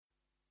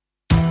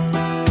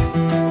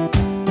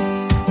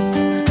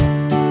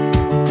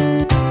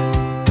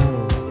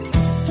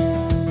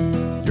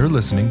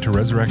listening to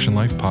Resurrection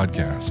Life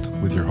Podcast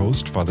with your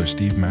host, Father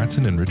Steve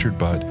Mattson and Richard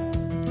Budd,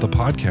 the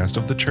podcast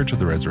of the Church of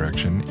the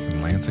Resurrection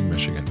in Lansing,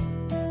 Michigan.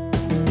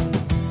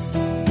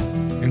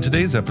 In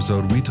today's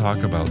episode, we talk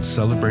about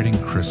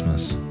celebrating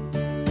Christmas.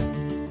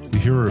 We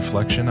hear a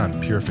reflection on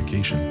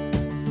purification,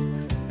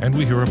 and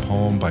we hear a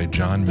poem by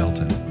John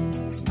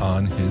Milton,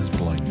 On His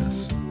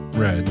Blindness,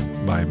 read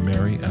by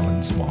Mary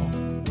Ellen Small.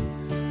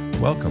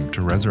 Welcome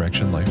to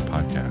Resurrection Life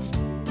Podcast.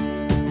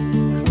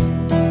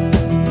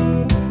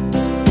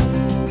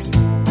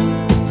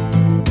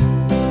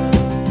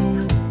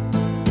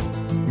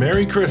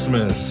 Merry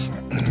Christmas.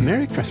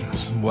 Merry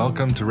Christmas.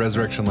 Welcome to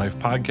Resurrection Life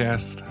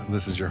Podcast.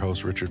 This is your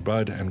host, Richard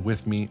Budd, and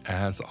with me,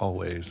 as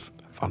always,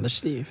 Father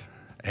Steve.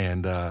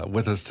 And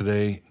with us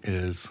today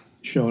is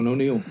Sean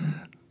O'Neill.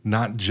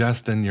 Not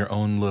just in your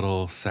own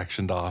little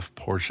sectioned off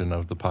portion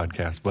of the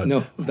podcast,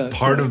 but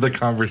part of the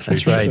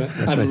conversation. That's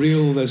right. I'm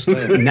real this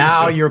time.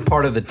 Now you're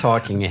part of the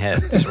talking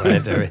heads,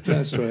 right?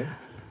 That's right.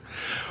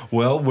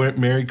 Well,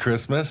 Merry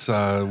Christmas.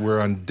 We're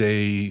on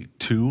day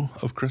 2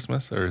 of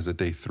Christmas, or is it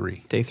day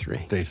 3? Day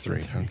 3. Day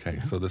 3. Okay,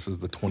 yeah. So this is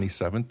the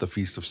 27th, the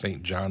Feast of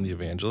St. John the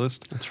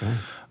Evangelist. That's right.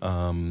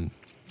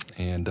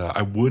 And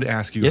I would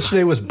ask you...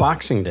 Yesterday was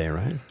Boxing Day,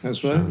 right?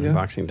 That's right, yeah.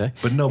 Boxing Day.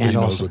 But nobody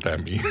knows what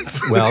that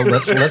means. Well,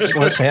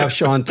 let's have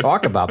Sean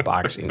talk about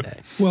Boxing Day.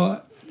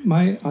 Well,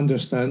 my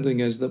understanding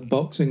is that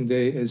Boxing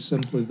Day is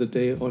simply the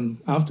day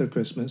after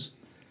Christmas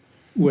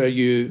where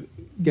you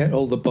get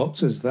all the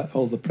boxes that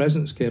all the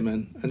presents came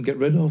in and get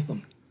rid of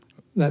them.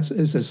 It's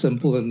as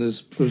simple and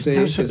as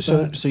prosaic as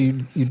that. So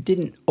you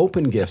didn't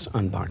open gifts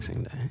on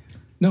Boxing Day?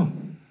 No.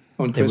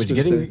 On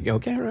Christmas Day.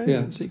 Okay, right.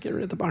 Yeah. So you get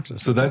rid of the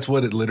boxes. So that's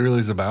what it literally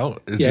is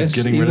about? Is Yes, just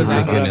getting rid of the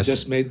that, boxes? I've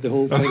just made the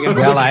whole thing up.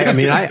 Well,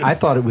 I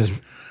thought it was,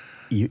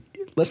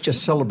 let's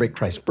just celebrate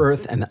Christ's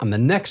birth, and on the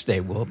next day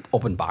we'll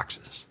open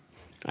boxes.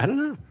 I don't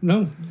know.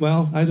 No,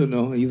 well, I don't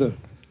know either.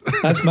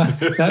 That's my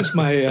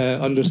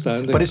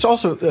understanding. But it's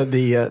also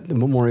the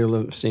memorial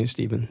of St.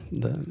 Stephen,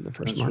 the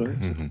first martyr. Right.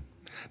 Mm-hmm.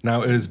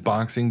 Now, is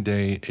Boxing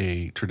Day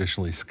a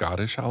traditionally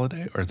Scottish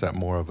holiday, or is that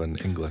more of an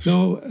English?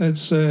 No,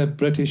 it's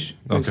British,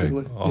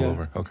 basically. Okay, all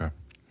over. Okay.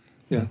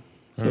 Yeah.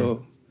 So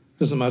it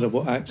doesn't matter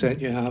what accent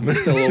you have, you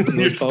still open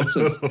those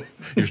boxes.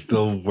 You're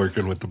still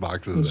working with the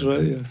boxes. That's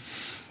right,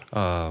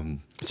 yeah.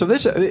 So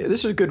this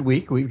is a good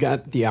week. We've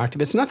got the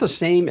octave. It's not the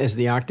same as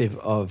the octave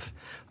of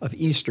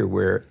Easter,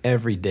 where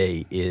every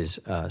day is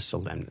a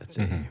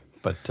solemnity. Mm-hmm.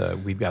 But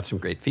we've got some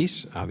great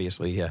feasts.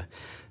 Obviously,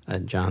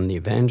 John the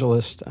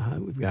Evangelist.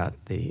 We've got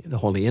the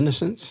Holy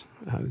Innocents.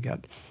 We've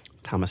got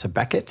Thomas à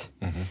Becket.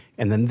 Mm-hmm.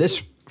 And then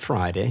this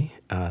Friday,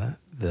 the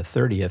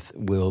 30th,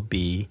 will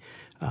be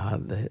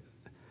the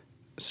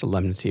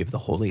Solemnity of the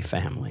Holy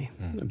Family,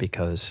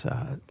 because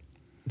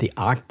the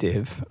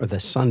octave, or the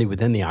Sunday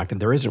within the octave,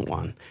 there isn't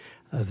one.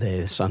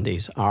 The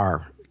Sundays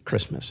are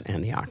Christmas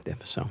and the octave.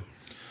 So,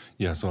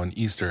 yeah. So on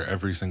Easter,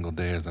 every single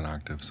day is an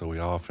octave. So we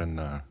often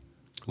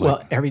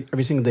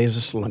every single day is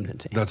a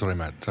solemnity. That's what I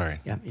meant. Sorry.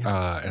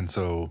 Yeah. And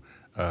so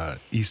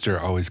Easter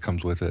always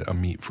comes with a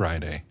Meat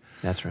Friday.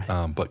 That's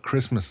right. But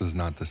Christmas is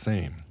not the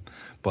same.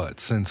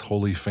 But since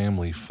Holy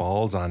Family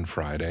falls on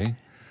Friday,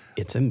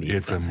 it's a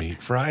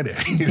Meat Friday.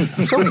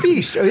 So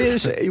feast.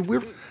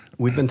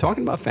 We've been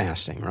talking about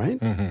fasting, right?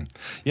 Mm-hmm.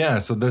 Yeah.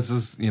 So this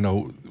is,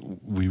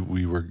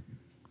 we were.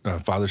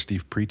 Father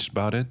Steve preached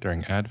about it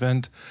during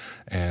Advent,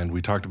 and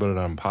we talked about it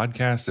on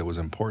podcasts. It was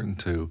important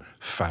to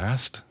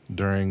fast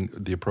during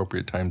the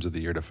appropriate times of the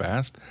year to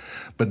fast.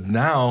 But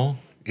now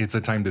it's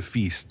a time to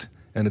feast,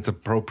 and it's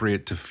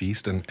appropriate to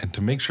feast. And to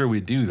make sure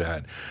we do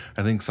that,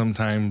 I think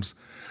sometimes,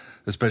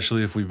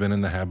 especially if we've been in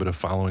the habit of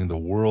following the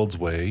world's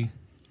way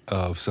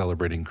of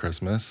celebrating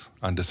Christmas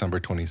on December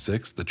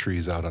 26th, the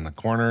tree's out on the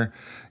corner,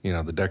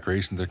 the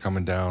decorations are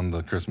coming down,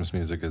 the Christmas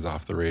music is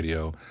off the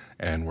radio,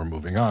 and we're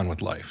moving on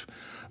with life.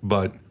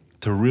 But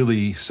to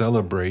really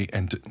celebrate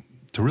and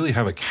to really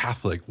have a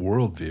Catholic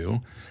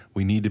worldview,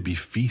 we need to be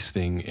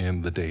feasting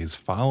in the days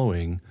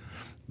following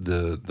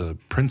the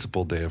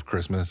principal day of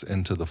Christmas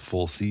into the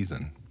full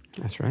season.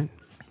 That's right.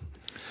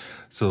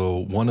 So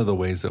one of the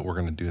ways that we're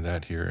going to do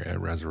that here at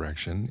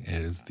Resurrection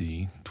is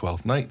the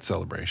 12th night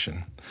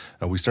celebration.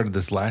 We started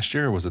this last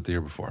year, or was it the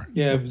year before?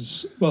 Yeah,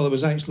 it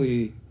was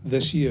actually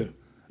this year.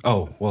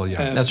 Oh, well,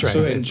 yeah. That's right.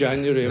 So in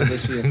January of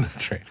this year.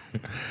 That's right.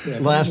 Yeah.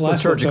 Last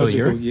liturgical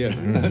year.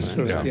 That's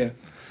right, yeah.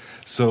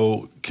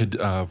 So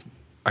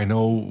I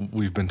know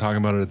we've been talking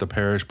about it at the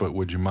parish, but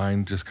would you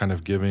mind just kind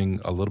of giving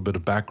a little bit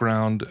of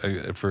background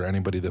for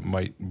anybody that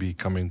might be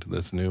coming to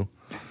this new?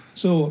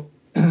 So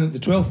the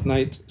 12th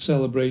night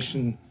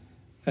celebration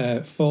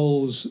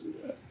falls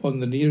on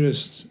the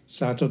nearest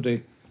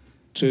Saturday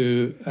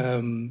to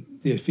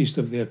the Feast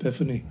of the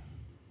Epiphany.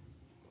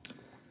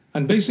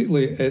 And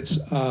basically it's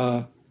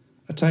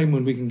a time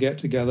when we can get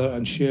together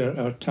and share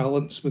our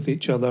talents with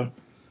each other.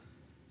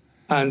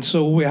 And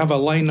so we have a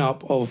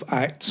lineup of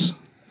acts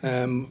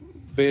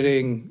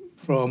varying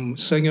from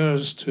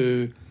singers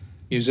to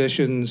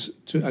musicians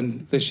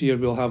and this year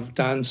we'll have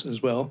dance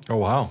as well. Oh,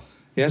 wow.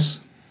 Yes.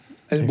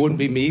 It won't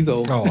be me,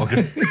 though. Oh,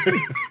 okay.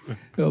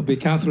 It'll be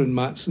Catherine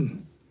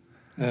Matson.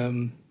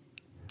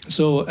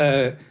 So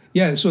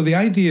the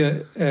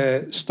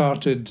idea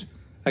started,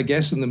 I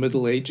guess, in the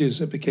Middle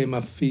Ages. It became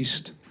a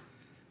feast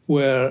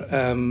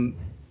where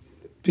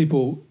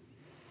people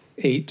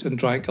ate and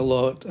drank a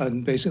lot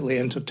and basically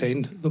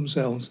entertained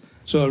themselves.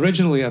 So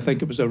originally, I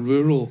think it was a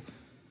rural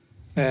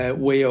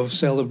way of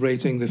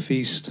celebrating the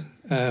feast.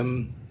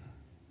 And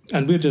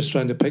we're just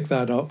trying to pick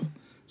that up.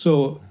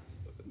 So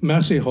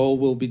Mercy Hall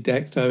will be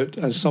decked out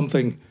as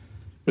something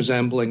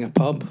resembling a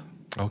pub.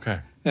 Okay.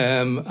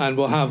 And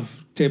we'll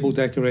have table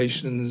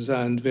decorations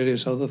and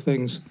various other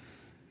things.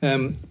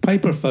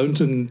 Piper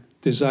Fountain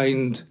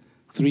designed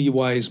 3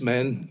 wise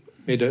men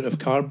made out of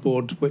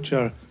cardboard, which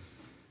are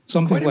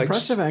something Quite like...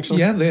 impressive, actually.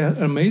 Yeah, they're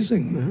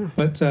amazing.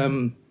 But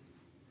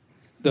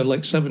they're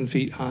like 7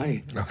 feet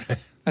high. Okay.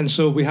 And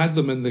so we had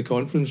them in the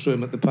conference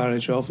room at the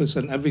parish office,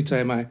 and every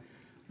time I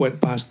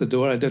went past the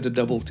door, I did a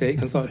double take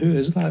and thought, who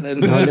is that?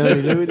 And No,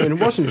 and it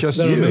wasn't just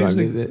They're you.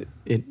 amazing.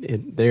 I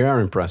mean, they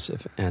are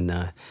impressive,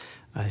 and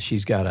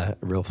she's got a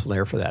real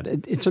flair for that.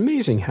 It's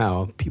amazing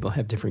how people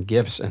have different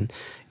gifts, and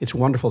it's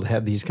wonderful to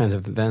have these kinds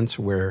of events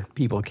where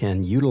people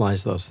can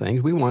utilize those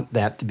things. We want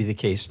that to be the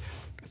case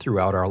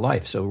throughout our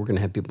life. So we're going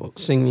to have people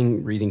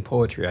singing, reading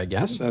poetry, I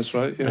guess. That's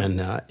right, yeah. And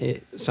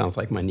it sounds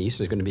like my niece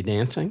is going to be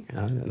dancing.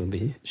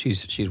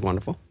 She's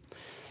wonderful.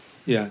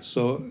 Yeah,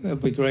 so it'll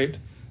be great.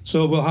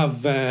 So we'll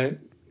have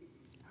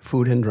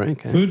Food and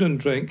drink. food and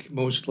drink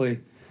mostly,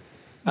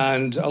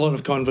 and a lot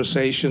of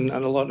conversation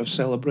and a lot of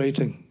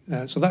celebrating.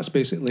 So that's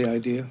basically the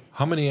idea.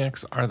 How many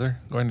acts are there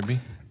going to be?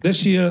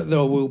 This year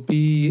there will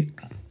be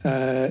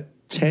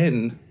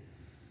 10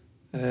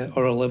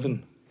 or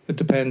 11. It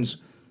depends.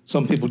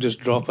 Some people just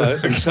drop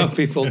out and some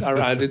people are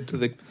added to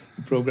the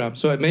program.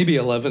 So it may be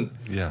 11.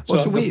 Yeah.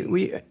 Well, so the-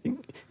 we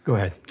go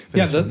ahead.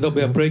 Yeah, Finish. there'll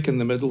be a break in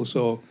the middle.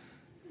 So,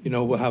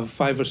 we'll have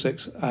 5 or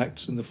 6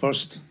 acts in the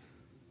first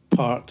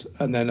part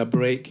and then a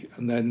break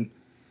and then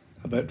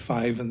about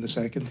 5 in the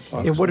second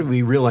part. Yeah, what did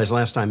we realize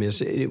last time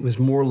is it was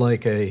more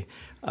like a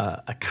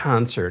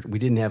concert. We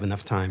didn't have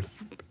enough time,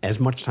 as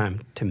much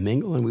time to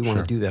mingle, and we want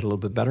Sure. to do that a little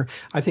bit better.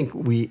 I think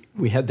we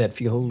had that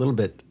feel a little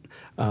bit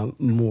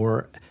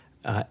more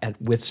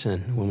at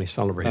Whitsun when we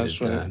celebrated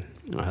That's right.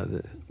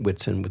 the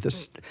Whitsun with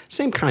this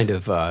same kind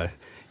of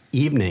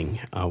evening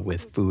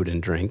with food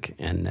and drink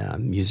and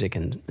music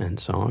and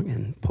song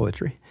and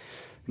poetry.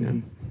 Yeah.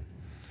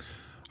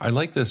 I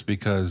like this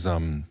because,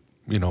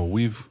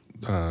 we've,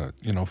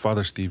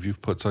 Father Steve,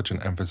 you've put such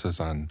an emphasis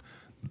on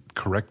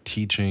correct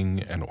teaching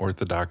and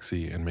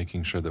orthodoxy and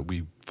making sure that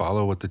we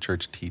follow what the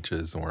church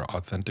teaches and we're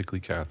authentically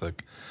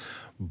Catholic.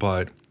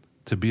 But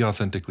to be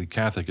authentically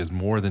Catholic is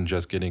more than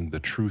just getting the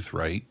truth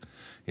right.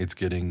 It's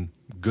getting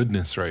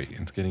goodness right.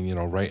 It's getting,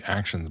 right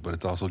actions, but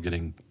it's also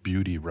getting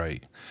beauty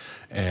right.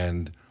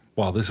 And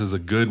while this is a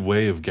good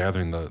way of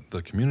gathering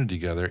the community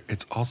together,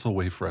 it's also a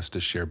way for us to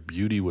share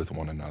beauty with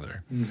one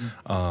another,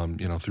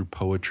 through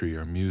poetry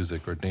or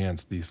music or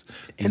dance. These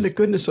And the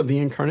goodness of the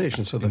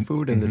incarnation, so the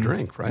food and the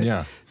drink, right?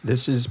 Yeah.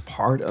 This is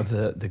part of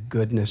the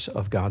goodness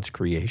of God's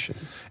creation.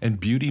 And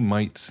beauty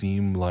might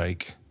seem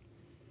like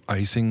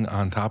icing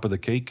on top of the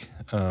cake.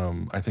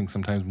 I think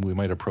sometimes we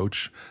might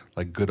approach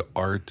like good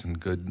art and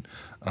good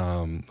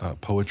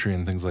poetry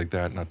and things like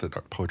that. Not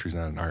that poetry is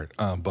not an art,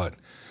 but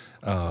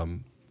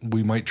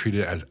we might treat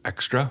it as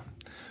extra.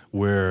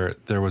 Where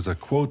there was a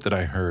quote that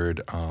I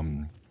heard,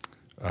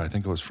 I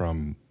think it was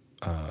from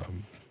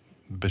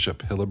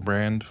Bishop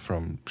Hillebrand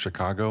from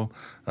Chicago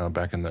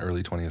back in the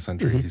early 20th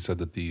century. Mm-hmm. He said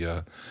that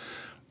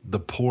the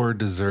poor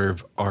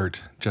deserve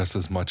art just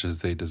as much as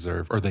they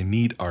deserve, or they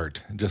need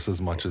art just as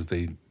much as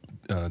they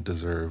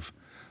deserve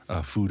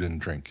food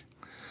and drink.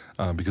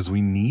 Because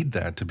we need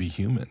that to be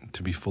human,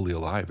 to be fully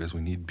alive, as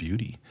we need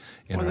beauty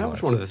in our That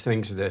lives. was one of the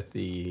things that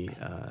the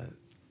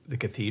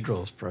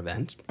cathedrals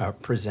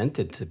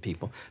presented to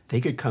people.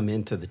 They could come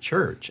into the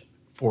church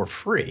for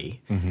free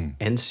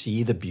and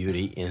see the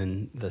beauty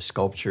in the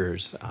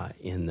sculptures,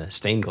 in the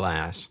stained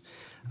glass,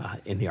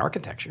 in the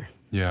architecture.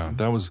 Yeah,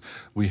 that was.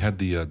 We had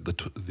the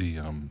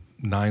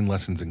 9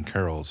 lessons in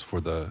carols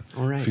for the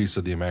Feast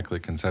of the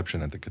Immaculate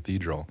Conception at the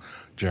cathedral.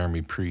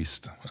 Jeremy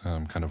Priest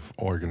kind of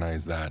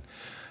organized that,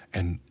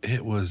 and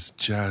it was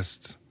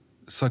just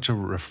such a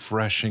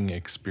refreshing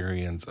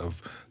experience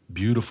of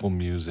beautiful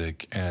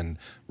music and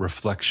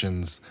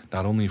reflections,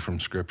 not only from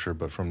Scripture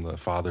but from the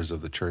fathers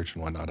of the church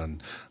and whatnot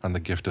on the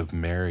gift of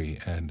Mary.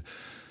 And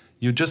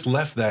you just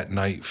left that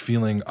night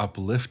feeling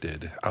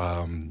uplifted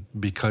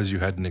because you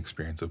had an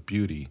experience of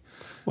beauty.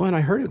 Well, and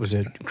I heard it was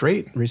a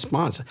great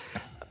response.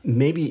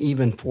 Maybe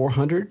even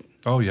 400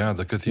 Oh yeah,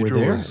 the were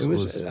cathedral there.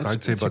 was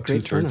I'd say it's a about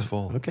great 2/3 turnout.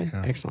 full. Okay,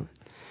 Yeah. excellent.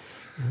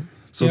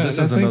 So Yeah, this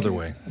and is I think- another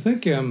way. I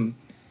think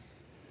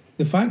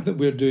the fact that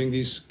we're doing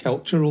these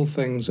cultural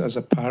things as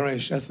a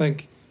parish, I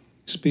think,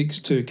 speaks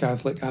to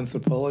Catholic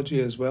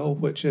anthropology as well,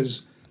 which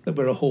is that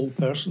we're a whole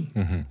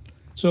person.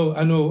 So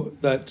I know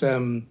that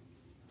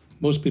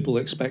most people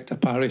expect a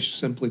parish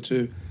simply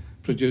to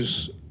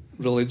produce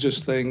religious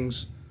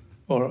things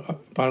or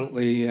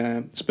apparently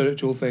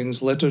spiritual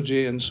things,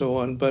 liturgy and so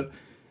on. But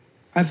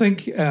I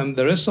think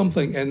there is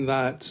something in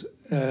that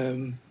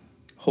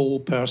whole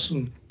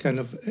person kind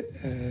of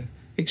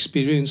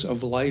experience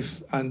of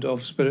life and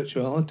of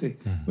spirituality,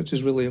 which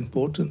is really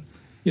important.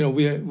 You know,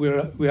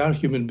 we are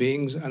human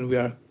beings, and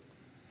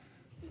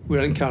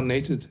we're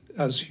incarnated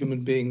as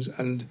human beings,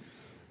 and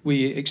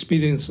we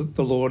experience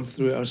the Lord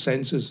through our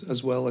senses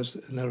as well as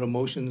in our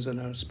emotions and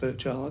our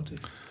spirituality.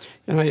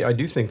 And I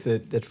do think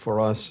that for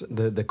us,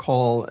 the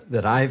call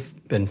that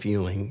I've been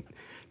feeling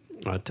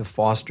to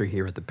foster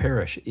here at the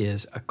parish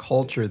is a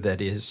culture that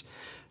is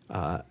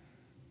a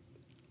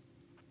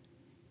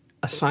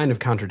sign of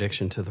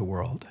contradiction to the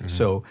world. Mm-hmm.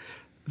 So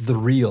the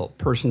real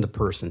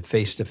person-to-person,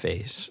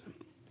 face-to-face,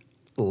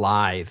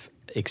 live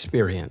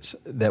experience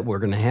that we're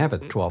going to have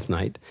at the 12th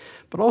night,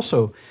 but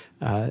also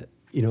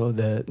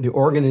the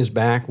organ is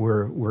back.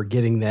 We're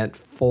getting that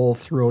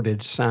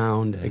full-throated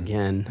sound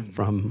again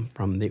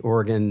from the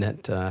organ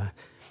that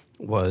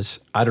was,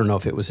 I don't know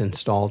if it was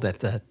installed at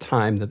the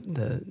time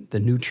the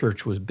new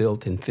church was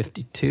built in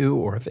 52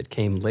 or if it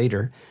came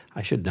later.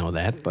 I should know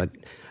that, but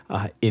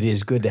it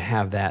is good to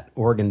have that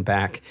organ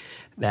back,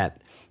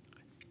 that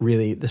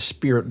really the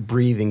Spirit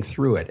breathing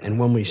through it. And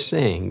when we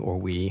sing or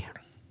we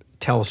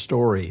tell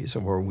stories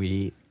or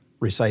we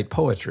recite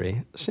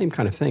poetry, same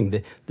kind of thing.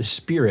 The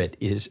Spirit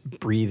is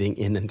breathing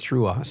in and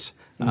through us,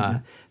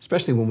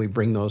 especially when we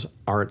bring those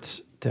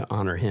arts to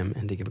honor Him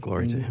and to give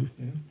glory to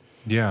Him.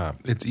 Yeah,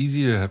 it's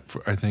easy to,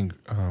 I think,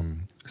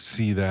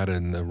 see that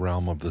in the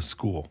realm of the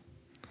school,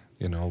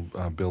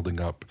 building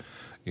up,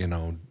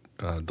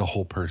 the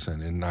whole person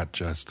and not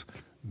just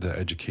the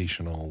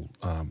educational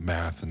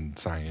math and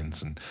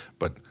science,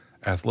 but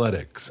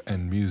athletics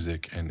and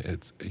music and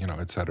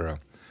et cetera.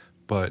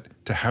 But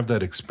to have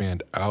that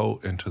expand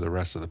out into the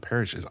rest of the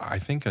parish is, I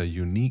think, a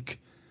unique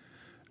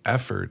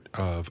effort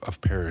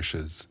of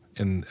parishes,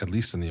 at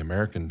least in the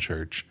American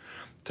church,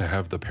 to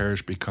have the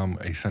parish become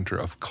a center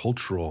of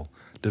cultural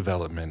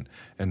development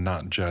and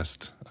not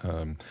just,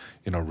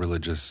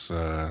 religious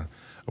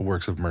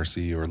works of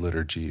mercy or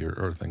liturgy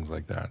or things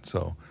like that.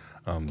 So,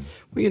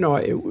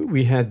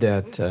 we had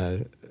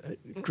that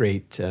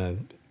great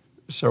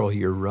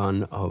several-year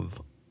run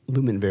of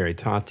Lumen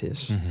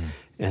Veritatis,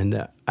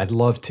 and I'd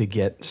love to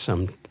get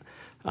some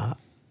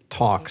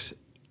talks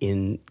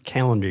in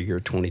calendar year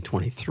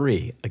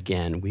 2023.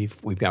 Again,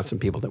 we've got some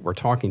people that we're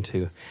talking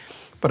to,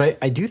 but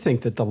I do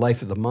think that the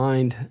life of the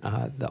mind,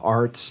 the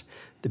arts,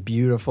 the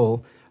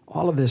beautiful,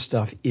 all of this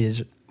stuff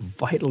is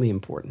vitally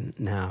important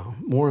now,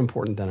 more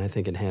important than I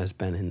think it has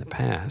been in the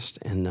past.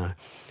 And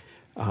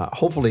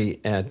hopefully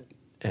at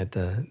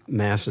the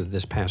Masses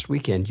this past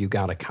weekend, you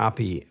got a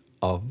copy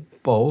of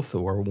both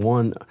or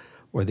one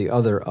or the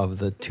other of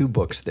the two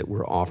books that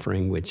we're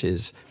offering, which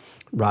is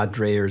Rod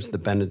Dreher's The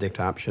Benedict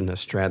Option, A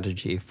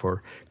Strategy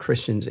for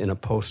Christians in a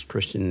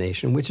Post-Christian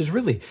Nation, which is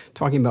really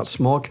talking about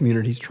small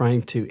communities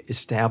trying to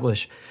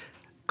establish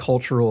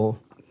cultural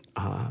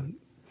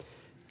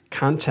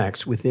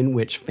context within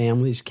which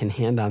families can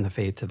hand on the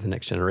faith to the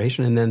next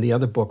generation. And then the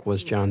other book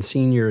was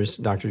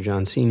Dr.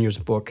 John Senior's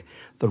book,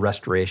 The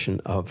Restoration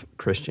of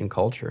Christian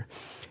Culture.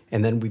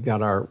 And then we've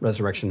got our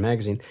Resurrection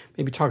Magazine.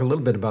 Maybe talk a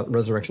little bit about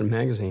Resurrection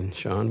Magazine,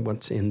 Sean.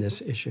 What's in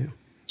this issue?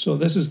 So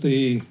this is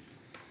the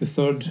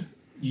third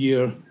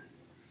year,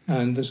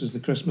 and this is the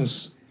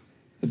Christmas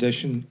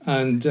edition.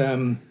 And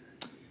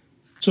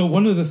so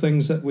one of the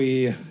things that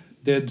we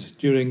did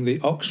during the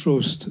Ox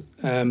Roast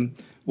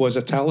was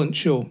a talent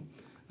show.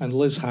 And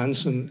Liz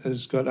Hanson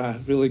has got a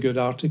really good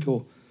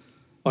article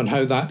on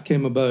how that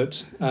came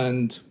about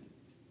and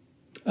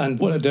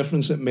what a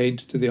difference it made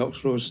to the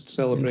Ox Roast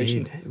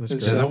celebration. Indeed. It was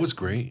great. That was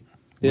great.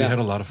 We had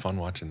a lot of fun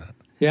watching that.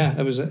 Yeah,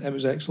 it was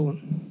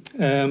excellent.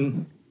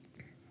 And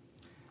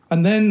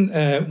then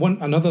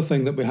another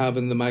thing that we have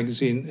in the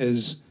magazine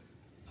is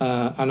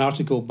an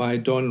article by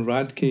Don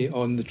Radke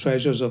on the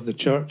Treasures of the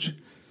Church,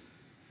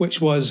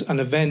 which was an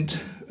event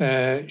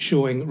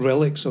showing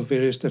relics of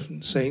various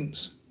different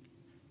saints.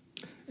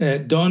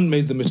 Don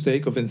made the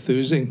mistake of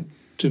enthusing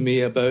to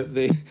me about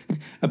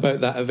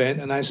that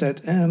event, and I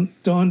said,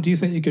 Don, do you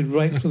think you could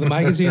write for the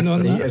magazine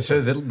on that? Yeah, so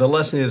the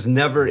lesson is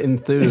never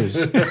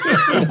enthuse.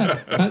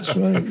 That's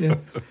right, yeah.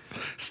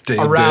 Stay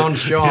around dead.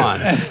 Sean.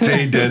 Yeah,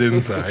 stay dead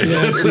inside.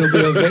 Yes, you'll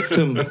be a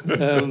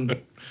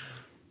victim.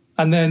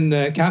 And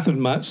then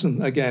Catherine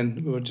Matson,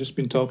 again, we've just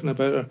been talking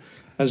about her,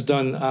 has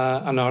done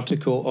an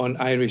article on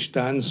Irish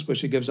dance, where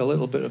she gives a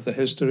little bit of the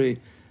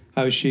history,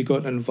 how she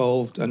got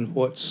involved and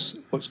what's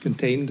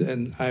contained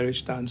in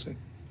Irish dancing.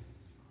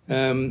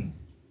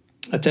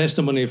 A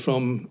testimony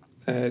from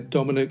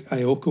Dominic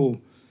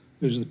Ioko,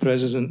 who's the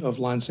president of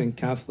Lansing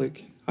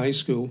Catholic High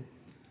School,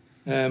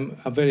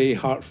 a very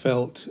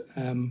heartfelt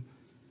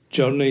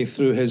journey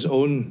through his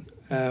own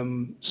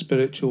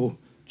spiritual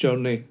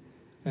journey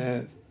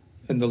in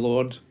the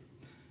Lord.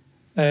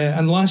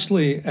 And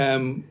lastly,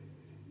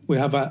 we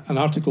have an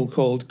article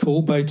called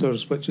Coal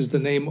Biters, which is the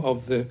name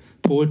of the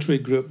poetry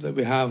group that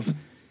we have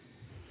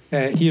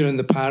here in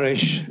the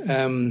parish,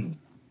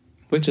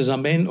 which is a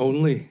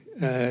men-only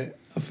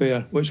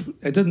affair, which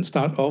it didn't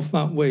start off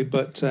that way,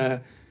 but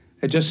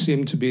it just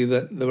seemed to be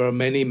that there were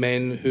many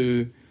men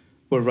who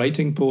were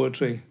writing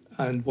poetry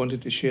and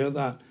wanted to share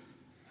that.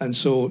 And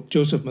so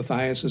Joseph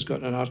Matthias has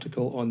got an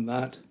article on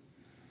that.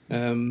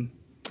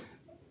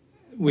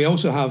 We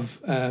also have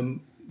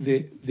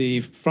the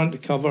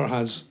front cover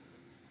has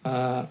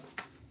a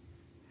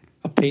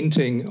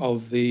painting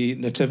of the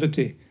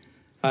Nativity,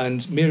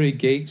 and Mary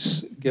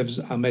Gates gives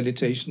a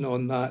meditation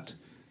on that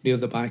near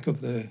the back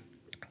of the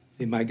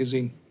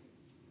magazine.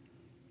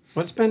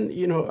 Well, it's been,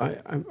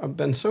 I've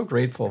been so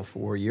grateful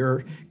for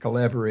your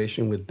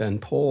collaboration with Ben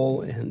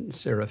Pohl and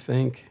Sarah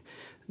Fink,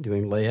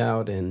 doing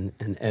layout and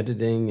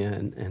editing,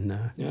 and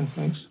yeah,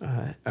 thanks.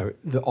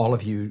 All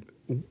of you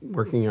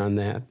working on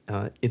that.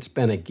 It's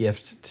been a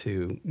gift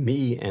to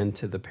me and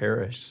to the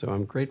parish, so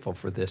I'm grateful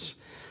for this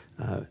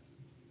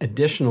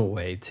additional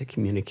way to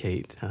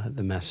communicate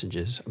the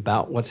messages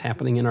about what's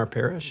happening in our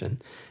parish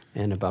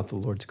and about the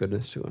Lord's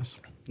goodness to us.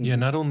 Yeah,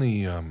 not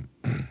only,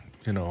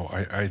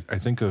 I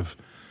think of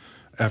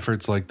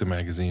efforts like the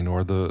magazine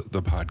or the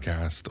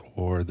podcast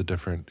or the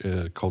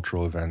different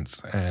cultural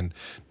events, and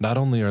not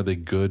only are they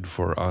good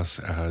for us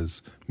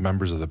as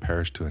members of the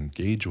parish to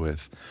engage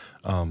with,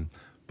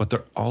 but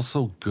they're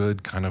also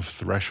good kind of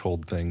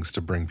threshold things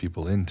to bring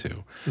people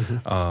into.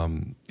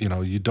 Mm-hmm.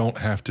 You don't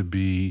have to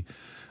be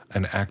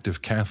an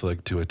active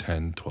Catholic to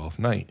attend 12th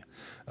night.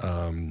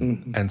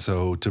 And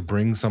so to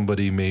bring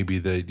somebody maybe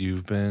that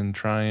you've been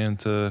trying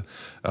to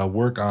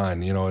work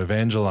on,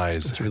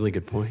 evangelize. That's a really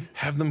good point.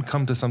 Have them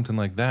come to something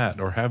like that,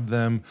 or have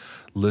them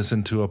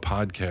listen to a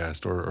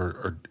podcast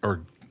or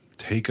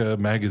take a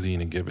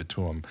magazine and give it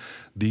to them.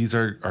 These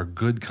are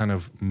good kind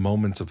of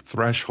moments of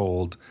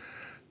threshold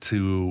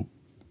to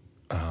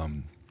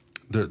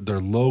they're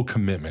low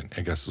commitment,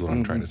 I guess is what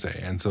I'm trying to say.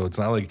 And so it's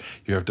not like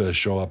you have to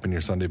show up in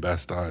your Sunday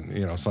best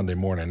on, Sunday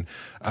morning.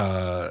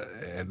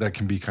 That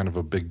can be kind of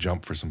a big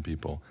jump for some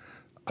people.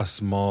 A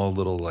small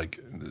little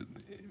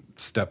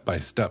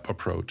step-by-step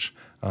approach.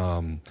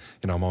 I'm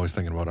always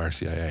thinking about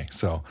RCIA,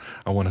 so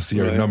I want to see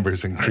our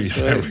numbers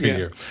increase every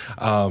year.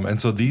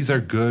 And so these are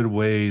good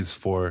ways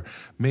for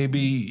maybe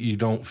you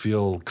don't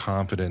feel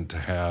confident to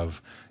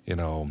have,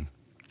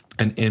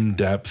 an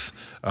in-depth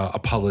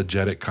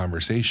apologetic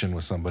conversation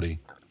with somebody.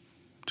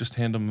 Just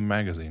hand them a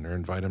magazine or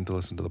invite them to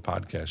listen to the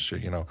podcast.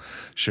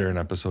 Share an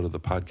episode of the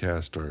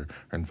podcast or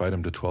invite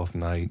them to 12th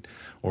night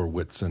or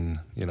Whitsun,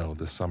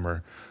 this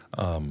summer.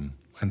 And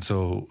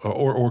so,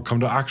 or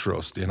come to Ox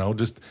Roast,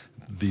 just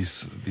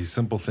these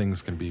simple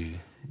things can be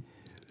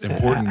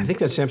important. I think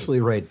that's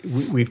absolutely right.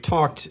 We've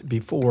talked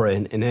before,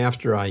 and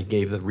after I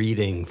gave the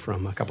reading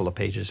from a couple of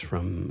pages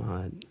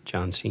from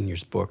John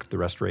Senior's book, The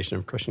Restoration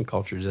of Christian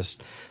Culture,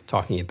 just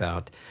talking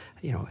about,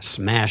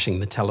 smashing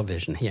the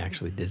television. He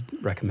actually did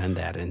recommend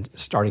that, and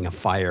starting a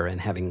fire and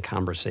having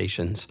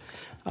conversations,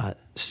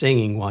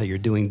 singing while you're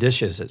doing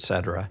dishes,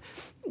 etc.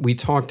 We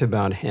talked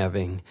about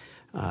having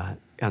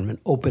kind of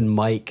an open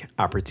mic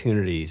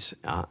opportunities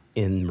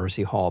in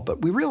Mercy Hall,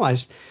 but we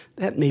realized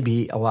that may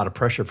be a lot of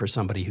pressure for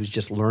somebody who's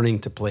just learning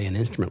to play an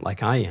instrument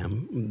like I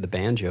am, the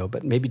banjo,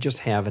 but maybe just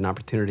have an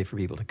opportunity for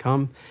people to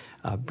come,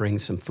 bring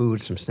some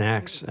food, some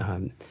snacks,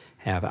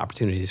 have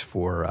opportunities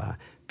for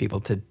people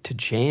to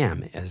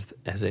jam, as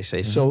they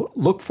say. Mm-hmm. So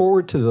look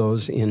forward to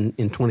those in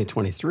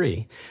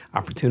 2023,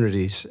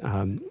 opportunities.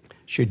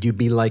 Should you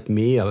be like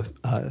me,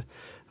 a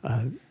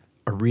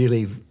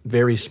really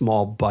very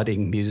small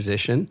budding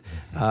musician,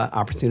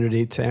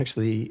 opportunity to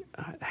actually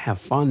have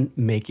fun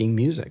making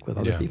music with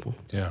other people.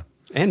 Yeah.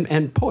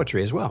 And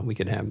poetry as well. We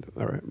could have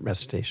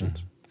recitations.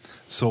 Mm-hmm.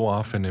 So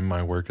often in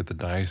my work at the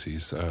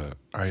diocese,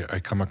 I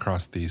come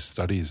across these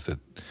studies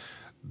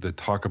that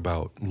talk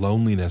about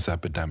loneliness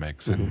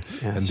epidemics and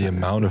the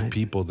amount of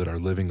people that are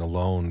living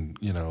alone,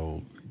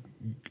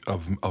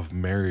 of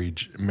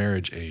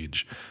marriage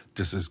age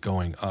just is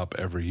going up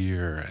every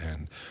year.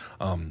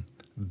 And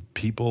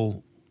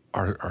people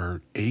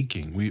are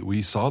aching.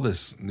 We saw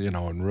this,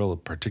 in real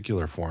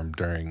particular form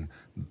during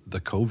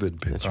the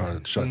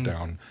COVID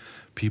shutdown.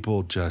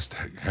 People just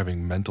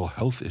having mental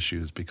health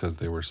issues because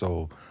they were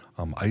so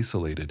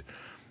isolated.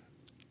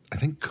 I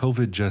think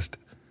COVID just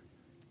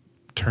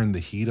turned the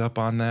heat up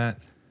on that,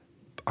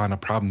 on a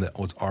problem that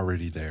was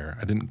already there.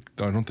 I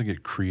don't think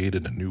it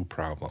created a new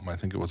problem. I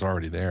think it was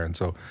already there. And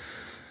so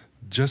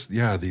just,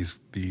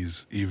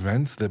 these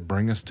events that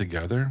bring us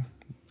together,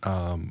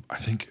 I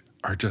think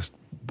are just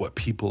what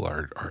people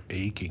are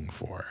aching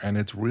for. And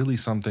it's really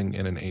something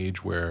in an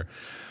age where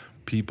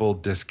people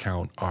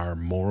discount our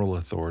moral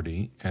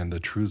authority and the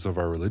truths of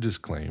our religious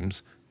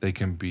claims. They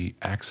can be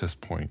access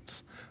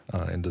points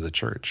into the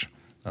church.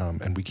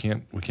 And we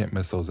can't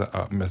miss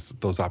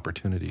those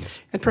opportunities.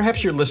 And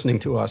perhaps you're listening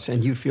to us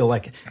and you feel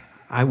like,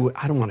 I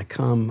don't want to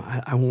come.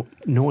 I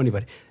won't know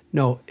anybody.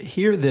 No,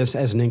 hear this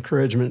as an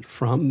encouragement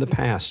from the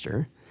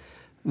pastor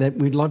that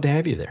we'd love to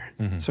have you there.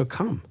 Mm-hmm. So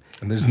come.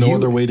 And there's no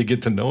other way to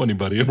get to know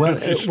anybody. And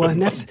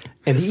the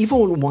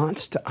evil one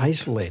wants to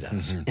isolate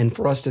us, and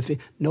for us to think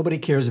nobody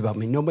cares about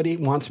me, nobody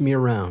wants me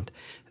around.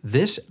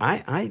 This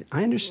I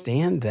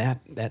understand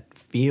that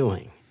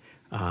feeling.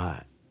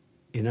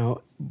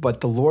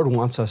 But the Lord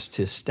wants us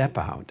to step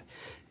out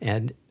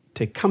and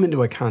to come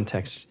into a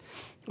context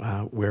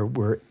where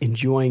we're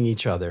enjoying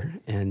each other,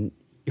 and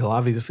you'll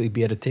obviously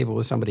be at a table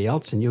with somebody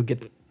else, and you'll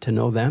get to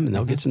know them, and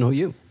they'll get to know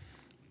you.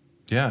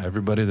 Yeah,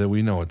 everybody that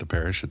we know at the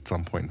parish at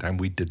some point in time,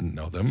 we didn't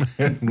know them.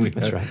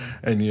 That's right.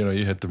 And,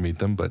 you had to meet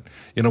them. But,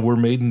 we're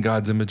made in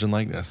God's image and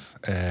likeness,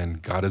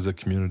 and God is a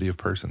community of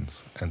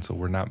persons. And so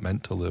we're not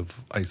meant to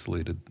live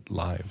isolated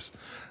lives.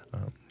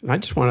 I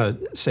just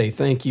want to say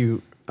thank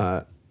you,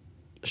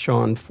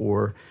 Sean,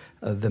 for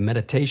the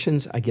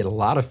meditations. I get a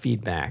lot of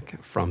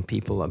feedback from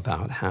people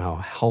about how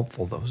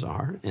helpful those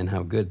are and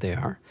how good they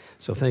are.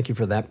 So thank you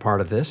for that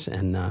part of this,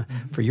 and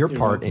for your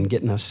part in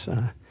getting us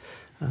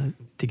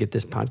to get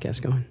this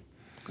podcast going.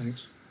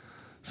 Thanks.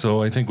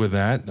 So I think with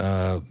that,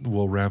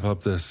 we'll wrap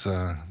up this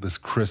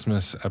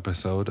Christmas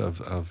episode of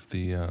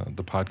the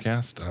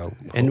podcast.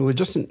 And with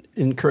just an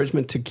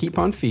encouragement to keep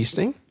on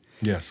feasting.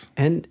 Yes.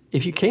 And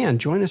if you can,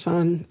 join us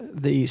on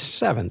the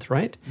 7th,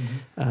 right?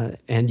 Mm-hmm.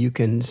 And you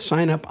can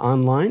sign up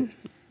online.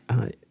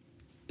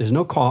 There's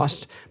no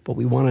cost, but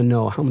we want to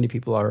know how many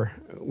people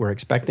we're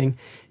expecting.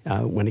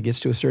 When it gets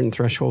to a certain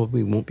threshold,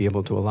 we won't be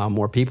able to allow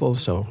more people,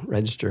 so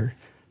register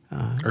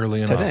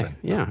early and today. often.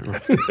 Yeah.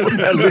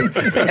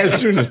 As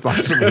soon as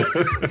possible.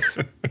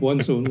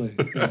 Once only.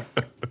 Yeah.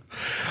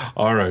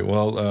 All right.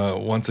 Well,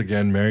 once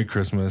again, Merry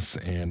Christmas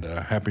and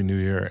Happy New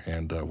Year,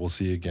 and we'll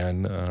see you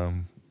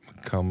again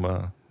come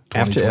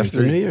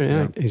after New Year.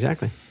 Yeah,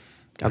 exactly.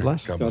 God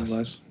bless. God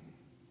bless.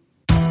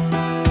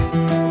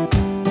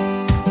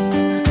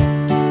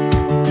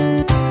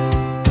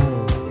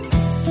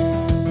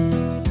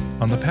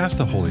 On the path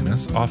to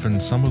holiness,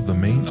 often some of the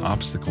main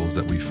obstacles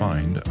that we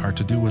find are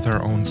to do with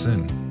our own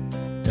sin.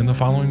 In the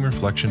following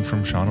reflection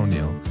from Sean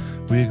O'Neill,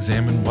 we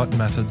examine what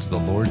methods the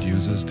Lord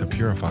uses to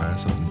purify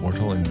us of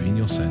mortal and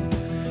venial sin,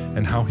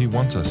 and how he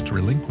wants us to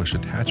relinquish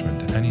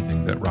attachment to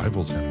anything that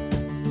rivals him.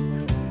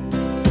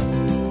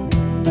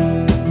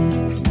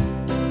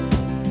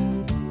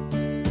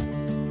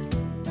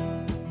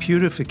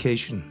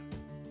 Purification.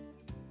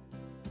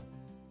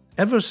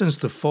 Ever since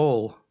the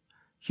fall,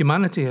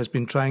 humanity has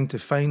been trying to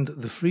find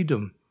the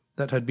freedom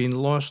that had been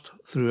lost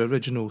through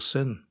original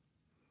sin.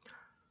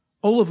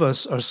 All of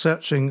us are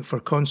searching for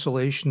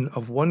consolation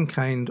of one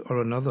kind or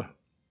another.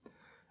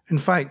 In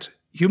fact,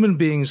 human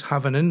beings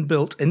have an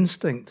inbuilt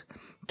instinct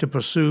to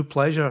pursue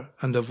pleasure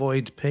and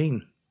avoid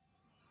pain.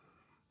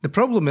 The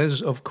problem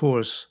is, of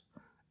course,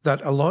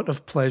 that a lot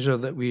of pleasure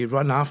that we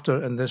run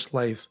after in this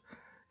life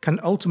can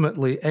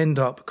ultimately end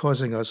up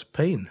causing us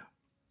pain.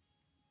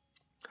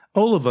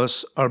 All of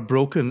us are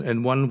broken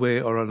in one way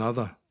or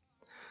another.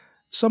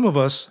 Some of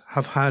us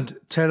have had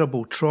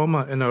terrible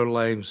trauma in our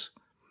lives,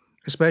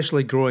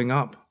 especially growing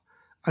up,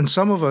 and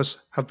some of us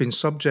have been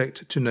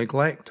subject to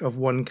neglect of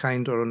one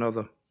kind or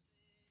another.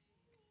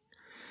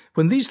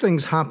 When these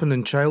things happen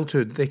in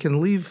childhood, they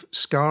can leave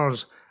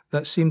scars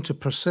that seem to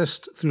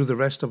persist through the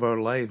rest of our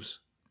lives.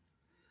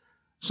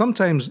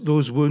 Sometimes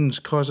those wounds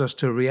cause us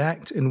to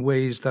react in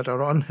ways that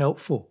are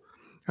unhelpful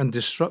and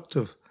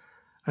destructive,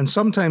 and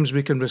sometimes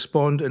we can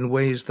respond in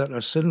ways that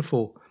are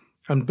sinful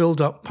and build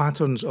up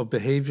patterns of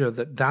behavior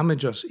that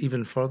damage us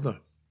even further.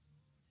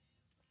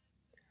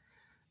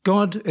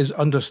 God is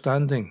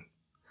understanding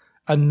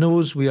and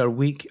knows we are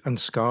weak and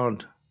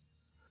scarred.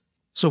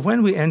 So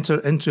when we enter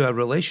into a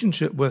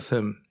relationship with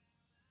Him,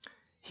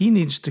 He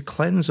needs to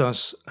cleanse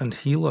us and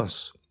heal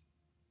us.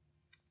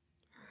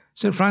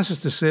 St. Francis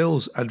de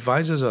Sales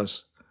advises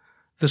us,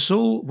 the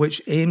soul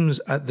which aims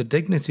at the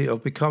dignity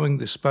of becoming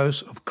the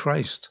spouse of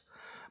Christ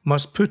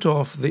must put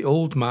off the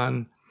old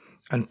man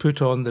and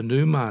put on the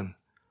new man,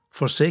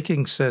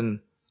 forsaking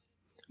sin.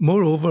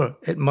 Moreover,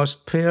 it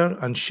must pare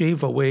and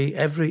shave away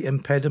every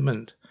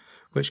impediment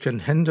which can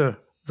hinder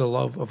the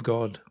love of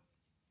God.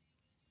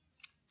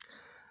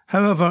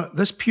 However,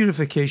 this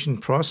purification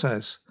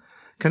process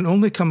can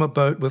only come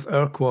about with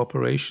our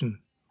cooperation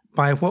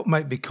by what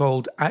might be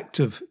called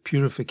active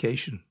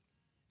purification.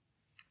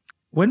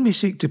 When we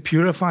seek to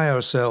purify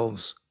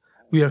ourselves,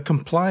 we are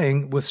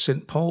complying with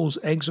St. Paul's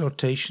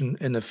exhortation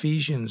in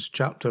Ephesians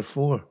chapter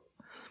 4.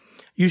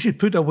 You should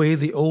put away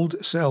the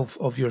old self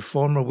of your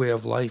former way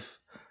of life,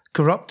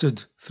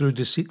 corrupted through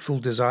deceitful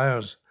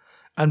desires,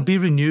 and be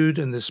renewed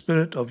in the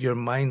spirit of your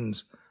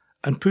minds,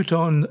 and put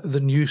on the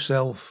new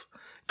self,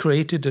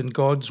 created in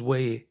God's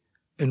way,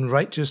 in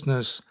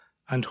righteousness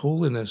and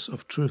holiness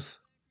of truth.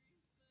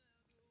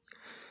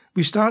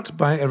 We start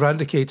by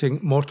eradicating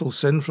mortal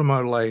sin from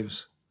our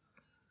lives.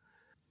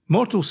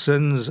 Mortal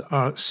sins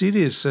are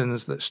serious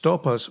sins that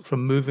stop us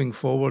from moving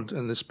forward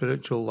in the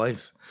spiritual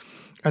life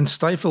and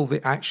stifle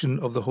the action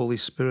of the Holy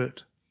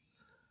Spirit.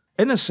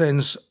 In a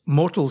sense,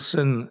 mortal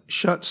sin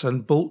shuts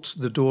and bolts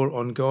the door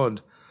on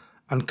God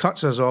and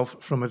cuts us off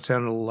from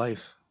eternal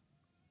life.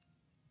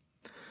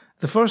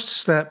 The first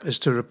step is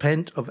to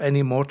repent of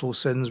any mortal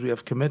sins we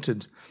have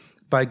committed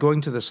by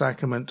going to the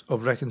sacrament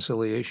of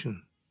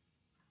reconciliation.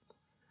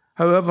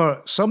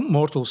 However, some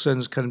mortal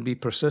sins can be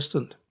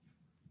persistent.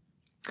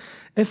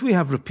 If we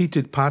have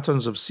repeated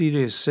patterns of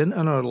serious sin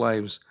in our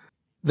lives,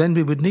 then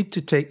we would need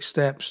to take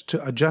steps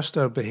to adjust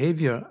our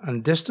behavior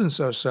and distance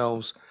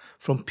ourselves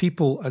from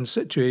people and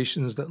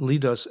situations that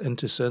lead us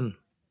into sin.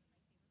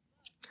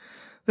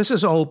 This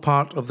is all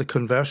part of the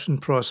conversion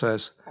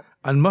process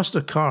and must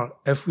occur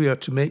if we are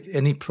to make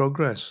any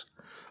progress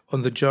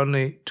on the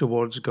journey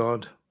towards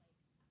God.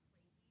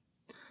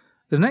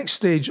 The next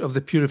stage of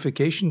the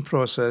purification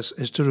process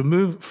is to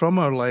remove from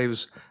our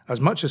lives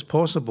as much as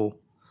possible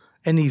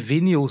any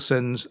venial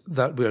sins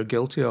that we are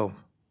guilty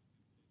of.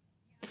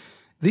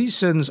 These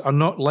sins are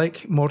not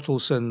like mortal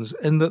sins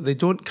in that they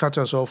don't cut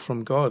us off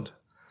from God,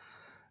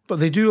 but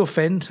they do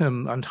offend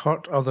Him and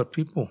hurt other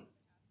people.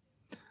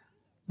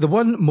 The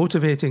one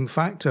motivating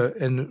factor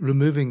in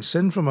removing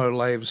sin from our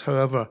lives,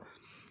 however,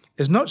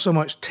 is not so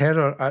much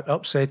terror at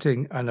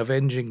upsetting and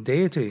avenging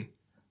deity,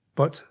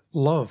 but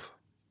love.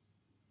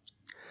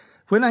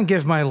 When I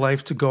give my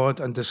life to God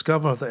and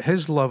discover that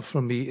His love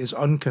for me is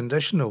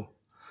unconditional,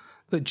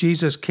 that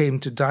Jesus came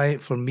to die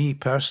for me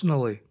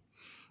personally,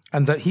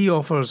 and that He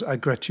offers a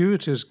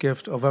gratuitous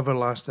gift of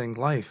everlasting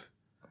life,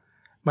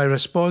 my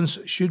response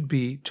should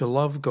be to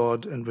love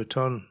God in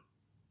return.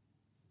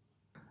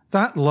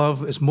 That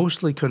love is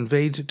mostly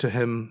conveyed to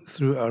Him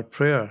through our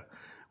prayer,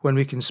 when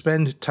we can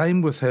spend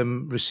time with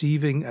Him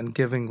receiving and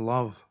giving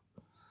love.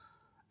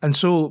 And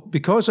so,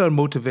 because our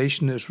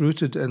motivation is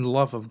rooted in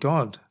love of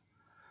God,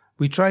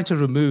 we try to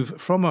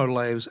remove from our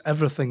lives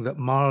everything that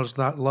mars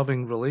that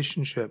loving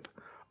relationship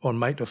or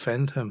might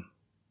offend Him.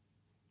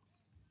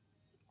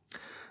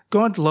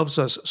 God loves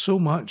us so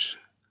much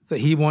that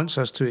He wants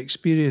us to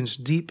experience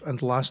deep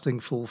and lasting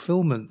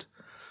fulfillment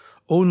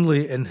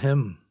only in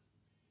Him.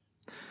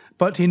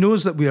 But He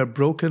knows that we are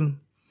broken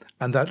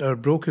and that our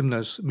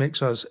brokenness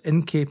makes us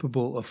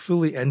incapable of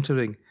fully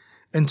entering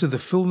into the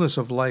fullness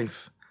of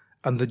life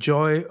and the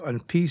joy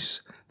and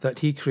peace that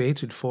He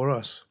created for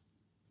us.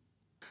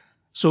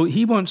 So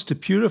He wants to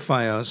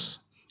purify us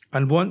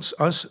and wants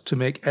us to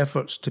make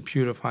efforts to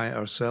purify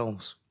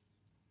ourselves.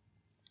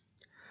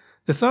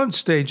 The third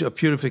stage of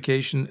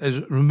purification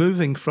is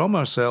removing from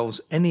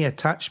ourselves any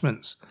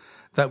attachments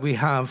that we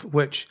have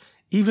which,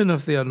 even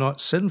if they are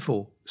not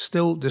sinful,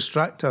 still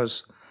distract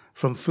us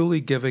from fully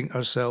giving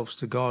ourselves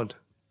to God.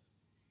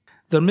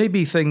 There may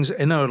be things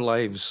in our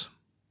lives,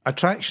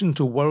 attraction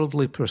to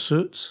worldly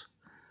pursuits,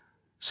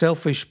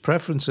 selfish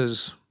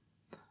preferences,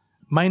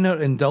 minor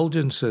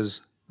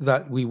indulgences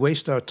that we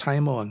waste our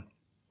time on,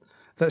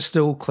 that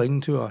still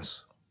cling to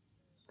us.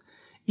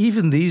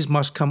 Even these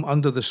must come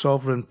under the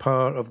sovereign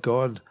power of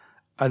God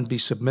and be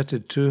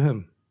submitted to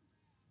Him.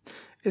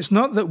 It's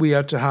not that we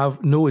are to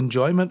have no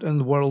enjoyment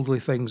in worldly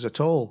things at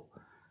all.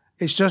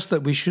 It's just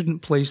that we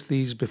shouldn't place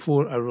these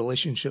before our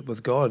relationship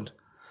with God,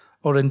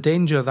 or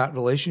endanger that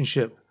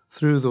relationship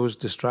through those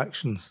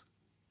distractions.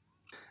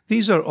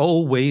 These are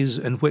all ways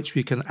in which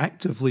we can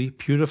actively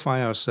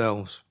purify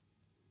ourselves,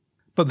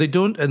 but they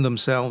don't in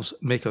themselves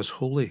make us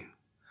holy.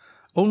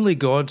 Only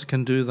God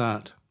can do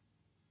that.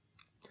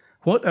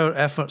 What our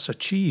efforts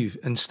achieve,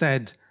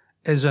 instead,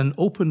 is an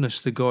openness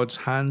to God's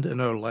hand in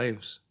our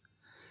lives.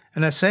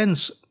 In a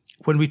sense,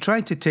 when we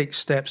try to take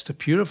steps to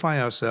purify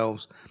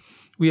ourselves,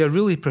 we are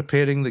really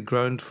preparing the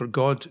ground for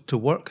God to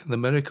work the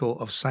miracle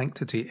of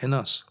sanctity in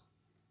us.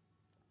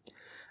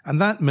 And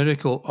that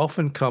miracle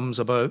often comes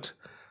about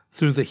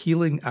through the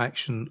healing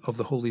action of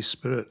the Holy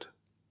Spirit.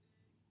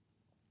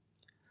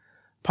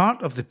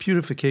 Part of the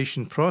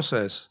purification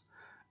process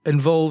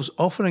involves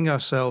offering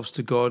ourselves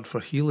to God for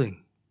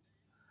healing.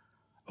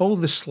 All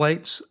the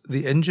slights,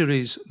 the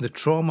injuries, the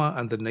trauma,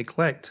 and the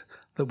neglect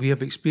that we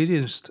have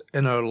experienced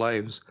in our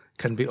lives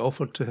can be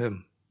offered to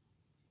Him.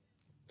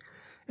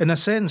 In a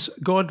sense,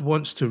 God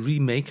wants to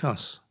remake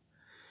us.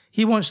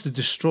 He wants to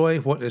destroy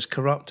what is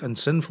corrupt and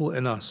sinful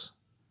in us.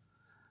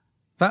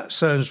 That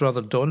sounds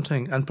rather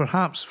daunting and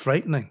perhaps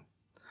frightening,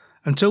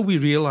 until we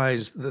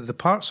realize that the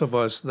parts of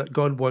us that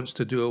God wants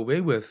to do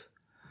away with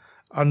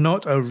are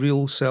not our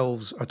real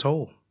selves at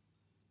all.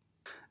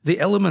 The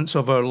elements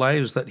of our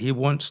lives that He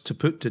wants to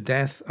put to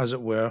death, as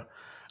it were,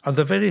 are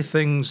the very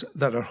things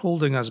that are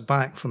holding us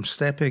back from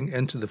stepping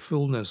into the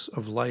fullness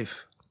of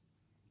life.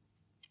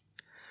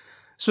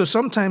 So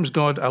sometimes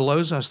God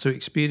allows us to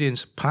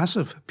experience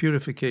passive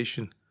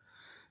purification,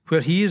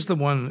 where He is the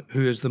one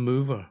who is the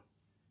mover.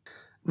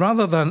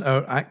 Rather than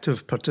our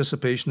active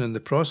participation in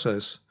the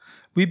process,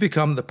 we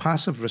become the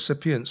passive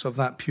recipients of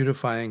that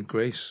purifying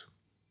grace.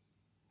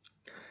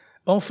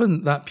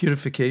 Often that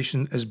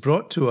purification is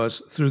brought to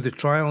us through the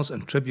trials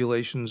and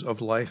tribulations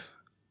of life.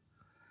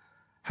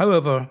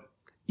 However,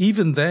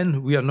 even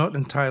then we are not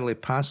entirely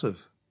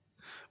passive.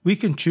 We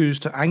can choose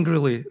to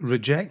angrily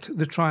reject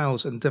the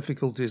trials and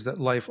difficulties that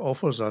life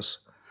offers us,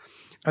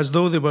 as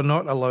though they were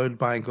not allowed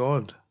by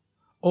God,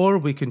 or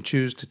we can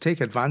choose to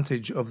take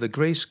advantage of the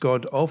grace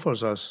God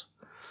offers us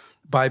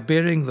by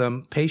bearing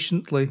them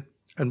patiently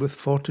and with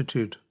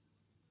fortitude.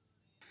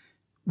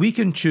 We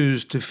can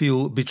choose to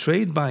feel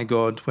betrayed by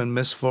God when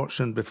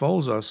misfortune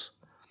befalls us,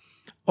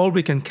 or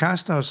we can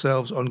cast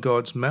ourselves on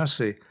God's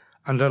mercy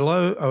and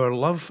allow our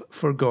love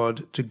for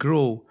God to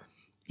grow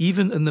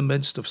even in the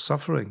midst of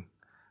suffering,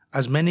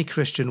 as many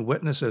Christian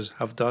witnesses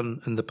have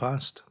done in the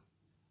past.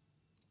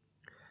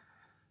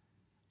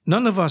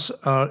 None of us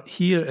are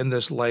here in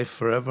this life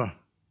forever.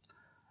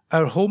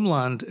 Our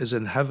homeland is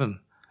in heaven,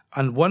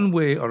 and one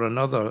way or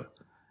another,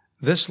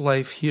 this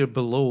life here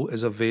below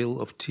is a vale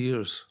of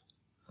tears.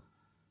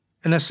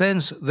 In a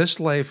sense, this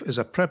life is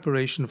a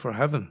preparation for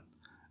heaven,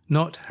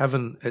 not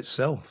heaven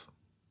itself.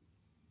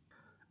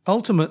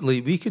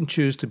 Ultimately, we can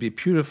choose to be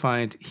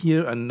purified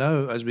here and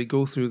now as we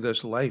go through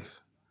this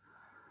life.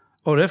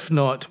 Or if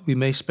not, we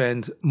may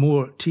spend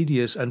more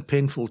tedious and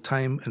painful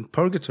time in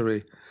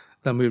purgatory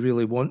than we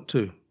really want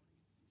to.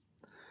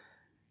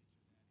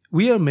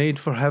 We are made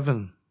for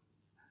heaven,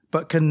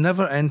 but can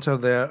never enter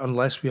there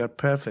unless we are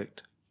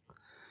perfect.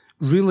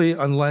 Really,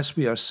 unless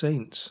we are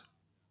saints.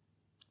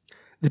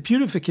 The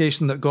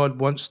purification that God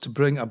wants to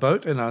bring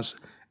about in us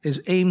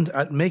is aimed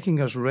at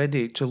making us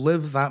ready to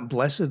live that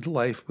blessed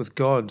life with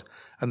God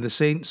and the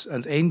saints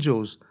and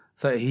angels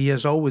that He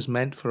has always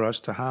meant for us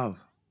to have.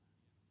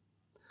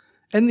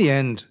 In the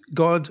end,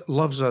 God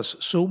loves us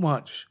so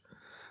much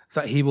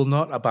that He will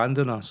not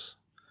abandon us.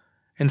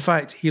 In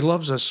fact, He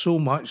loves us so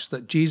much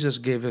that Jesus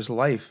gave His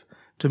life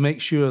to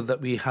make sure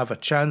that we have a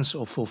chance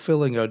of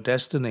fulfilling our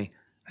destiny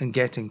and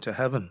getting to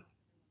heaven.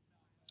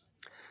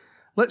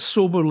 Let's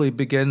soberly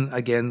begin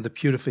again the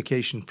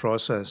purification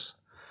process,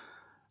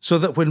 so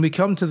that when we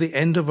come to the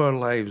end of our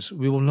lives,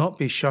 we will not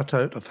be shut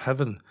out of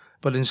heaven,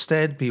 but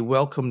instead be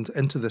welcomed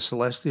into the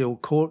celestial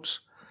courts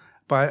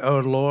by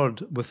our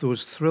Lord with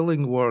those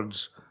thrilling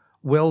words,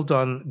 "Well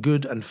done,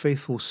 good and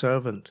faithful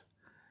servant.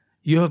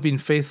 You have been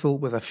faithful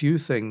with a few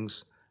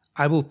things.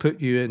 I will put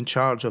you in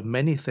charge of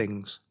many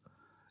things.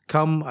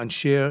 Come and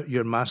share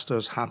your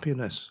master's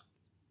happiness."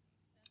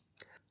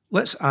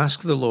 Let's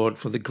ask the Lord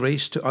for the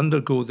grace to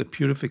undergo the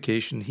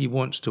purification He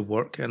wants to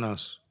work in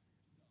us.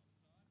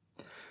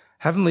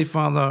 Heavenly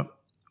Father,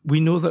 we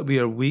know that we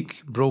are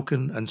weak,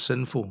 broken, and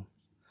sinful.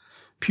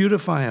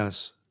 Purify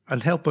us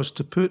and help us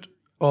to put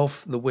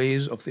off the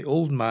ways of the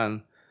old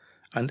man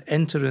and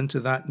enter into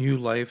that new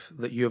life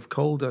that You have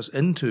called us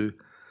into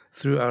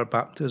through our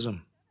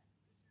baptism.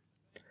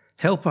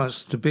 Help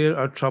us to bear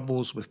our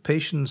troubles with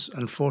patience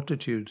and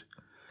fortitude,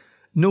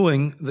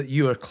 knowing that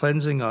You are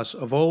cleansing us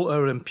of all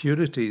our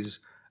impurities,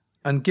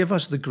 and give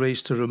us the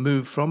grace to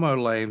remove from our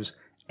lives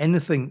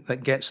anything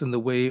that gets in the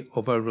way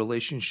of our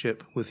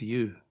relationship with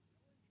You.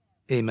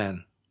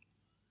 Amen.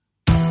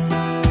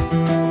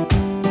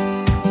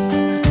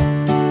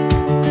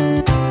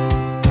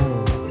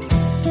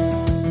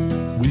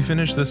 We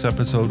finish this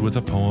episode with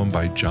a poem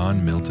by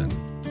John Milton,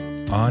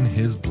 On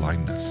His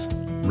Blindness,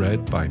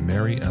 read by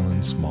Mary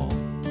Ellen Small.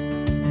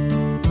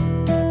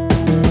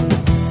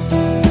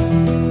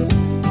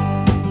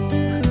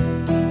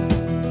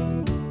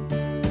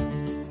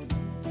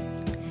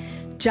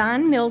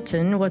 John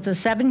Milton was a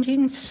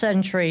 17th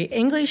century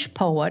English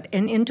poet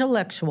and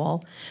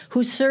intellectual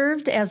who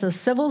served as a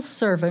civil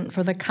servant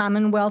for the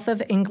Commonwealth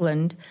of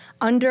England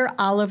under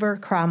Oliver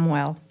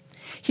Cromwell.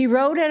 He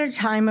wrote at a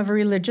time of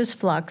religious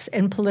flux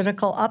and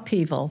political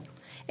upheaval,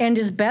 and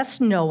is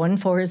best known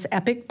for his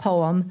epic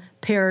poem,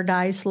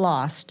 Paradise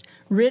Lost,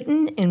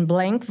 written in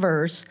blank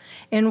verse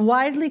and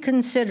widely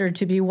considered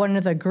to be one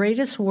of the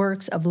greatest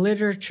works of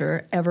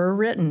literature ever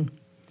written.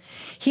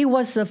 He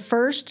was the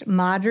first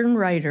modern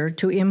writer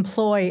to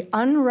employ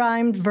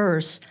unrhymed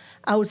verse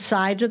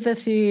outside of the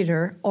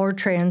theater or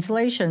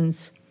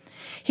translations.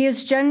 He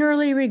is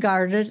generally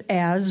regarded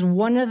as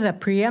one of the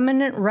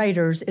preeminent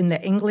writers in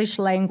the English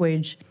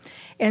language,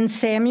 and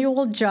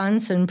Samuel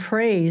Johnson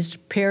praised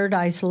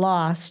Paradise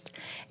Lost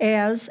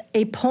as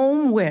a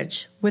poem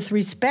which, with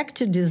respect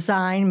to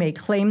design, may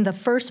claim the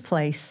first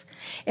place,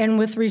 and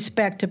with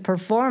respect to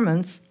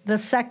performance, the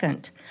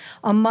second,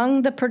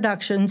 among the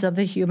productions of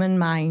the human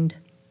mind.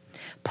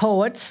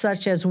 Poets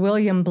such as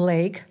William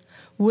Blake,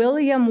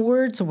 William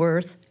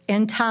Wordsworth,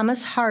 and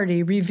Thomas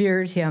Hardy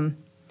revered him.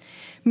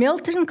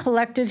 Milton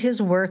collected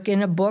his work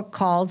in a book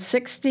called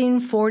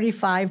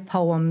 1645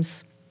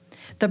 Poems.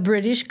 The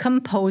British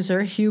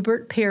composer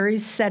Hubert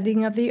Parry's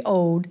setting of the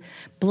ode,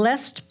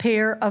 Blessed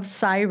Pair of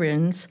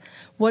Sirens,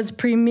 was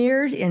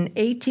premiered in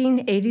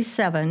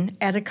 1887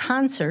 at a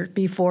concert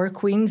before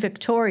Queen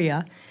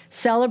Victoria,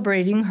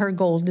 celebrating her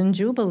Golden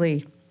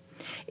Jubilee.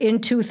 In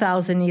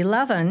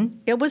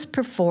 2011, it was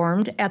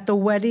performed at the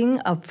wedding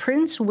of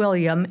Prince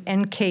William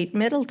and Kate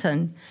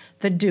Middleton,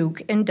 the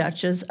Duke and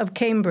Duchess of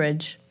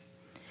Cambridge.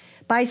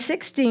 By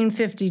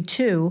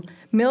 1652,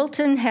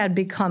 Milton had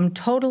become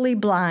totally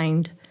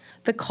blind.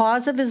 The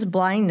cause of his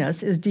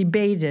blindness is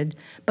debated,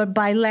 but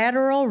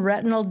bilateral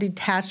retinal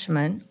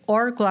detachment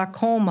or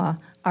glaucoma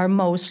are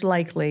most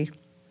likely.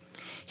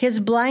 His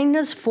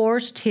blindness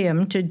forced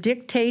him to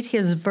dictate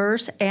his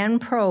verse and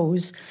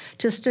prose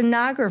to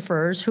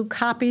stenographers who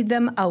copied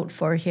them out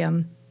for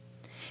him.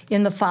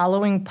 In the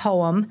following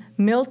poem,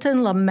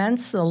 Milton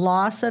laments the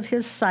loss of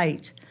his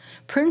sight,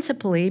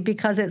 principally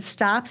because it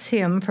stops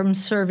him from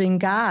serving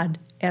God,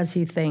 as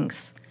he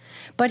thinks.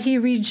 But he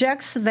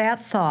rejects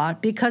that thought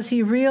because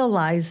he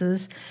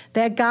realizes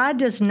that God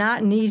does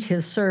not need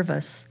his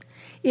service.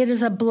 It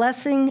is a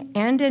blessing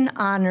and an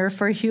honor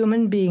for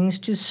human beings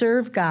to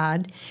serve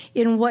God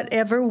in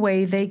whatever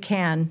way they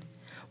can,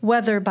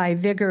 whether by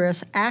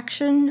vigorous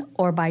action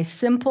or by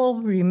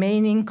simple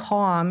remaining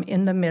calm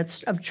in the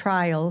midst of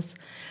trials,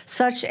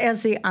 such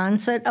as the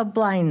onset of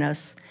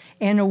blindness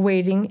and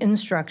awaiting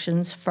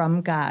instructions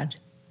from God.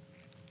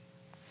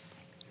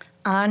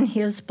 On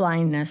His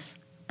Blindness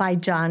by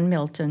John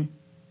Milton.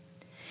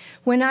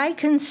 When I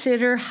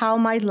consider how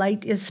my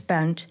light is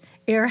spent,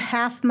 ere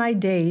half my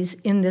days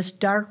in this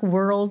dark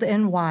world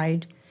and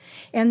wide,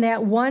 and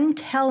that one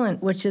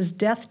talent which is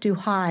death to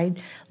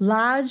hide,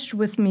 lodged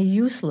with me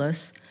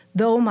useless,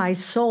 though my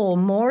soul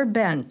more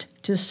bent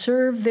to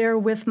serve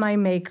therewith my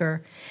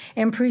Maker,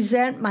 and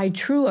present my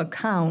true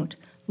account,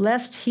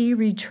 lest he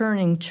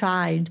returning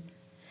chide.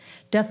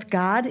 Doth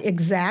God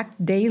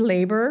exact day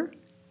labor,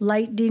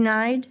 light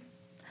denied?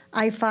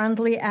 I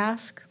fondly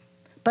ask,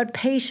 but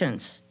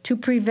patience, to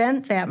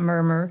prevent that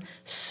murmur,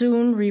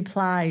 soon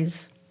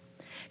replies.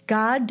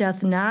 God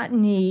doth not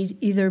need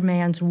either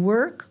man's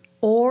work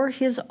or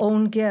his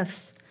own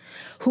gifts.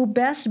 Who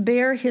best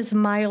bear his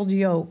mild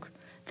yoke,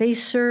 they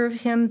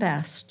serve him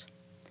best.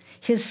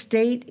 His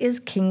state is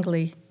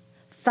kingly.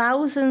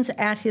 Thousands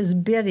at his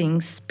bidding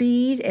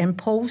speed and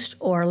post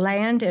o'er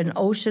land and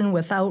ocean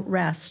without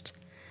rest.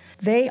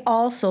 They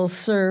also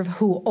serve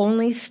who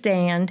only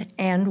stand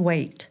and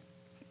wait.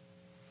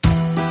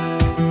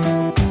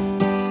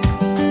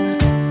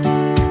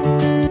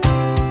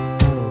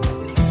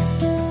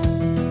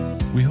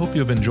 We hope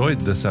you have enjoyed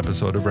this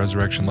episode of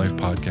Resurrection Life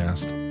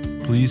Podcast.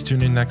 Please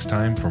tune in next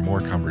time for more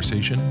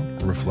conversation,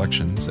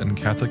 reflections, and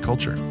Catholic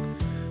culture.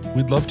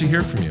 We'd love to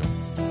hear from you.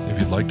 If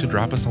you'd like to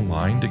drop us a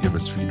line to give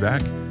us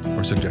feedback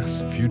or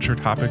suggest future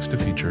topics to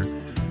feature,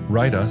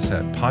 write us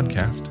at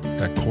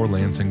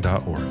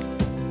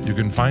podcast@corelansing.org. You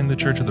can find the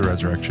Church of the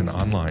Resurrection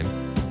online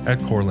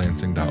at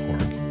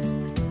corelansing.org.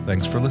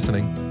 Thanks for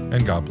listening,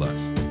 and God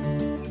bless.